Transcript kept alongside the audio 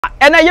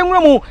And I young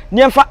room,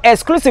 Nyemfa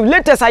exclusive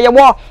latest I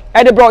war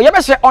at the bro. You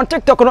better on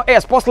TikTok no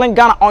Sports Link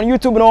Ghana on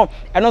YouTube no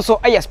and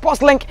also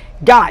Sports Link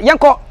Ghana.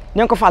 Yanko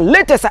for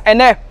latest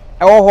and at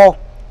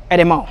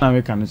the mouth.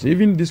 American, so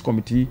even this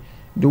committee,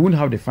 they won't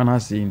have the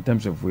finance in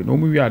terms of way.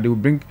 Normally they will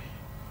bring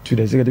to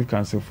the executive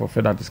council for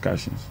further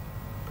discussions.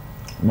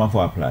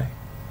 For apply.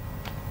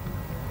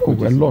 Oh,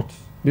 a lot.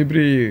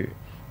 Maybe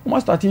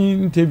almost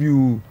starting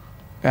interview.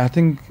 I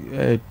think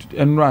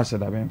Enra said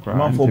that.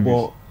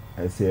 For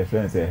I say a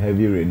friend say Harve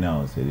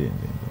Renard said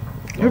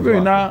Harve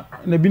Renard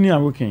na bini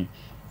are working.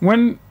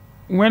 When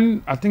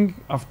I think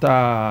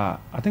after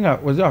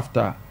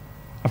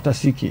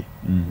CK.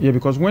 Yeah,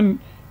 because when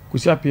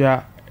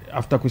Kusiapia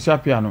after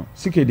Kusiapia no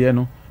CK there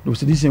no there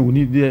was this we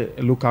need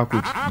a local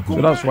coach.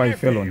 So that's why he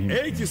fell on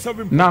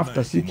him. Now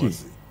after CK,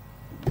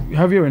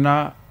 Harve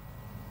Renard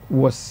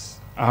was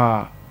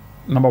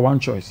number one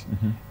choice.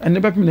 And the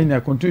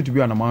Bepin continue to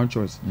be our number one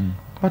choice.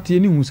 But he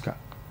knew Muska.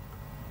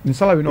 The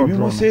salary not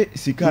drawn. You say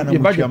Sika na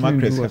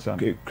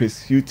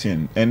Chris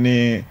Hutton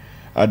any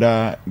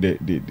other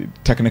the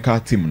technical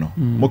team no.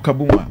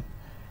 Mokabuma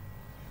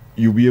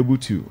you'll be able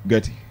to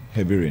get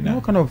Harve Renard.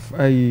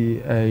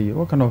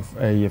 What kind of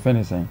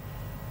fairness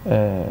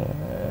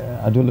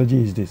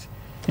ideology is this?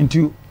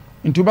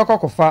 Into back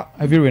of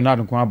Harve Renard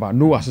and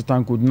no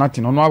assistant coach,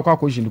 nothing. On our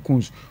coach in the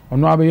coons, on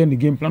no in the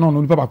game plan,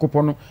 on Papa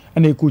Copono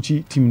and a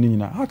coachy team.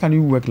 How can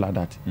you work like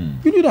that?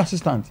 You need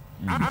assistant.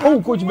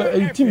 Oh, coach,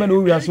 a team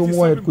and we are so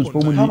more coach.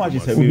 How much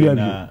is Harve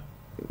Renard?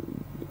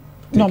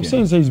 No, I'm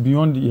saying it's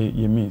beyond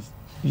your means.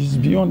 It's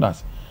beyond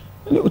us.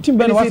 Team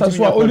Ben was as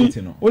well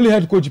only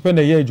head coach pen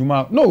a year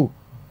Juma. No,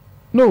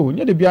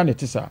 near the beyond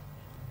it is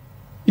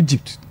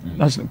Egypt.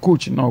 National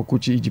coach now,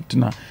 coach Egypt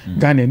now.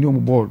 Ghana new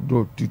ball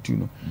do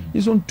no.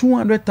 It's on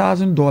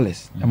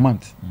 $200,000 a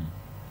month.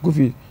 Go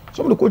for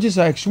some of the coaches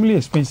are extremely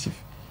expensive.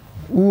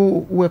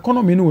 Who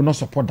economy will not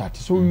support that,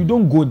 so you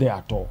don't go there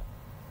at all.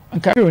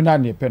 And Harve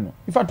Renard near Peno.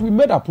 In fact, we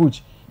made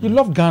approach. He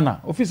loved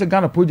Ghana. Officer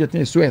Ghana project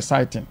is so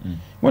exciting.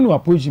 When we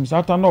approached him,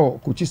 after no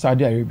coach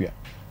Saudi Arabia.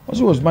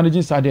 Also was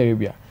managing Saudi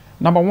Arabia.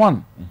 Number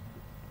one,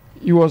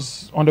 he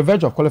was on the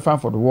verge of qualifying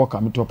for the World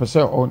Cup to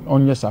pursue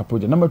on yes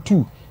project. Number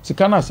two,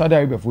 Sikana Saudi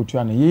Arabia for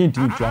Tuana, he ain't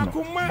in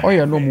Tuana. Oh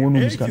yeah, no more no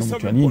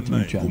Tuana, he ain't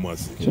in Tuana.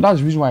 So that's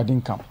the reason why I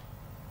didn't come.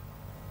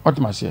 What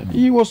am I saying?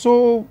 He was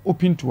so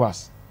open to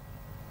us.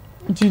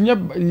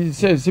 He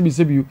says,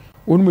 Sebi,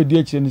 one way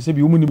DH and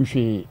Sebi,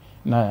 woman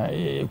na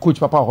coach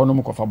Papa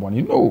Honomo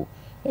Kofaboni. No,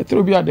 it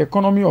will be at the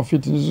economy of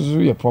it is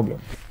a problem.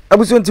 I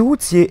was going to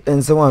Woodsie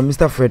and someone,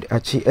 Mr. Fred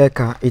Achi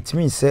Eka, it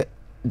means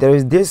there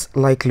is this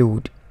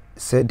likelihood,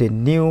 said the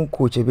new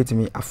coach a bit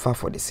me afar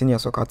for the senior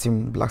soccer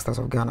team Black Stars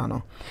of Ghana.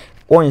 No,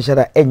 or in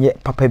shadow any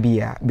Papa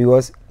Bia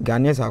because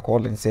Ghanaians are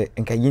called and say,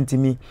 and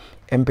Kayintimi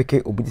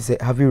MPK Obidi say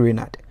Harve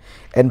Renard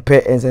and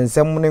pay and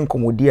someone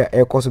commodia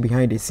air course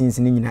behind the scenes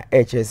in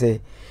HSA,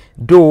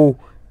 though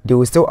they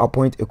will still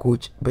appoint a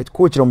coach, but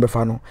coach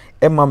Rombefano,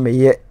 Emma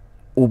Maye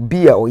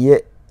Obia or ye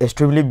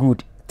extremely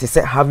good to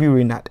say Harve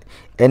Renard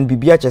and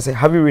BBH say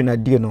Harve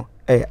Renard Dino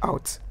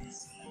out.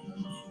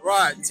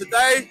 Right,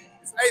 today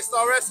it's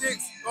A-Star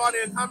Essex,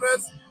 Guardian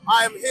Hammers.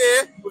 I am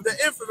here with the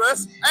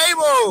infamous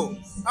Abel.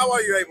 How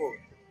are you, Abel?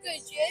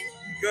 Good, you?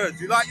 Good.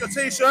 You like your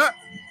t-shirt?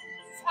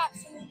 It's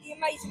absolutely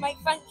amazing, mate.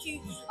 Thank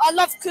you. I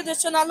love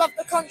Kudus and I love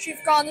the country of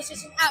Ghana. This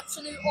is an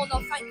absolute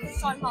honour. Thank you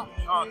so much.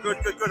 Oh, good.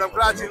 I'm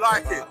glad you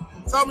like it.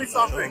 Tell me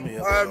something.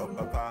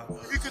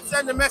 If you could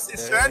send a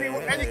message to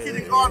any kid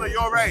in Ghana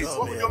your age,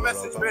 what would your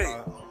message be?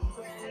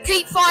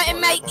 Keep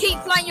fighting, mate. Keep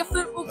playing your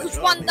football because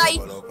one day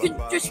you can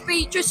just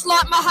be just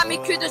like Mohammed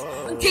Kudus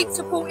and keep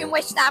supporting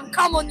West Ham.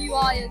 Come on, you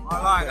Iron.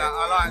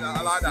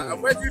 I like that.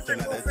 And where do you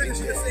think we'll finish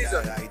this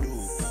season? I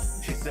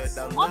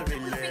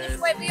think we'll finish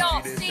where we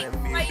are. Sixth,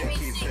 maybe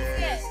sixth,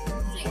 yeah.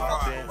 Sixth.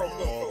 Alright,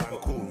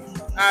 cool.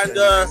 And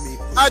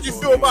how do you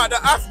feel about the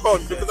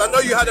AFCON? Because I know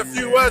you had a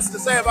few words to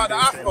say about the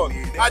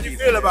AFCON. How do you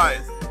feel about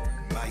it?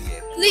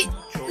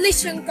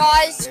 Listen,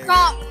 guys,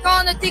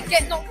 Ghana did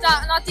get knocked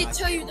out, and I did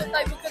tell you that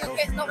they were going to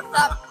get knocked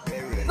out.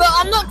 But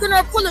I'm not going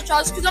to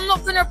apologise because I'm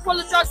not going to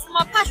apologise for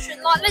my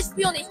passion. Like, let's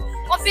be honest,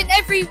 I think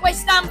every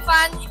West Ham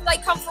fan, if they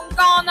come from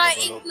Ghana,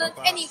 England,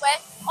 anywhere,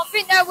 I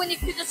think they're winning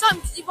Kudus home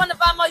because he's one of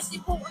our most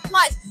important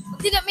players. I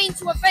didn't mean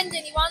to offend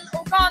anyone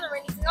or Ghana or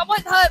anything. I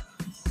won't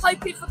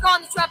hoping for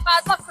Ghana to have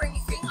bad luck or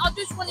anything. I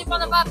just wanted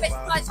one of our best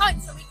players home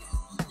so we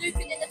can do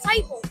good in the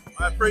table.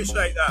 I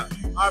appreciate that.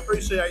 You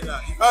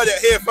heard it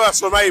here first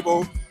from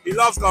Abel. He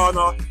loves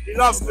Ghana, he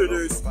loves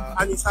Kudus,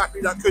 and he's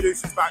happy that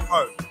Kudus is back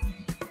home.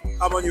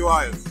 Come on, you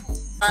Irons.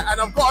 And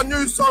I've got a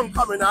new song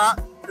coming out.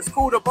 It's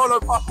called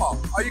Abolo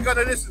Papa. Are you going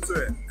to listen to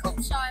it? Cool,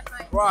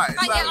 mate. Right.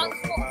 Can't get on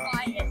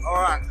Spotify.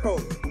 Alright,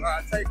 cool.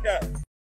 Alright, take care.